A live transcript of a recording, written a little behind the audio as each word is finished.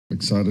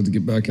excited to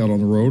get back out on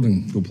the road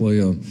and go play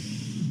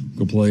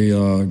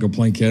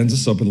in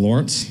Kansas up in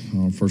Lawrence.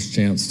 First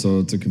chance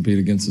to compete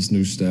against this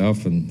new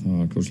staff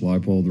and Coach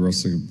Leipold, the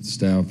rest of the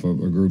staff, a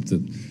group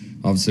that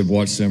obviously have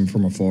watched them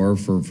from afar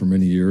for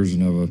many years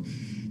and have a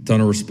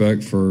ton of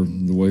respect for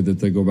the way that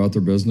they go about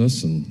their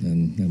business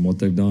and what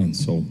they've done.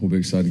 So we'll be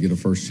excited to get a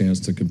first chance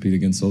to compete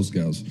against those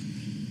guys.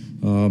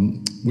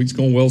 Week's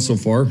going well so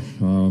far.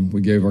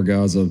 We gave our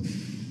guys a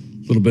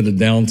little bit of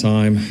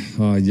downtime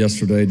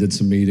yesterday, did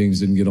some meetings,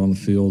 didn't get on the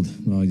field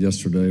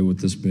yesterday, with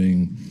this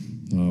being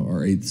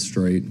our 8th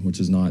straight, which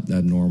is not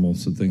abnormal.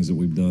 So things that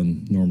we've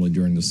done normally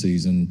during the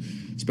season,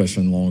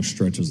 especially in long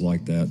stretches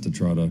like that, to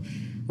try to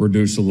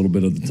reduce a little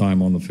bit of the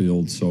time on the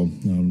field. So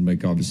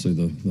make obviously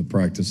the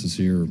practices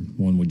here,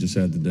 one we just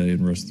had today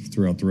and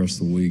throughout the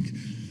rest of the week,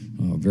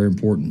 very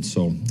important.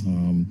 So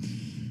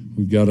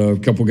we've got a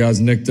couple guys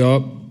nicked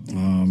up.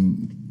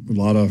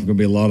 Going to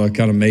be a lot of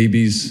kind of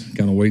maybes,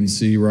 kind of wait and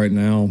see right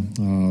now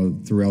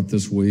throughout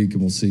this week,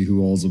 and we'll see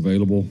who all's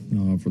available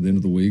for the end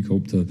of the week.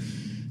 Hope to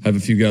have a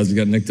few guys that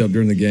got nicked up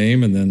during the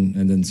game, and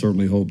then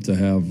certainly hope to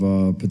have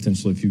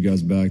potentially a few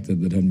guys back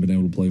that hadn't been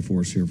able to play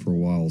for us here for a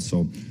while.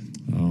 So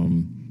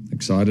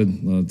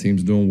excited. The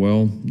team's doing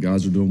well.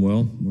 Guys are doing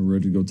well. We're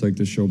ready to go take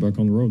this show back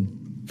on the road.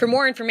 For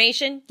more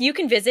information, you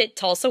can visit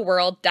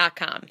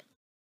TulsaWorld.com.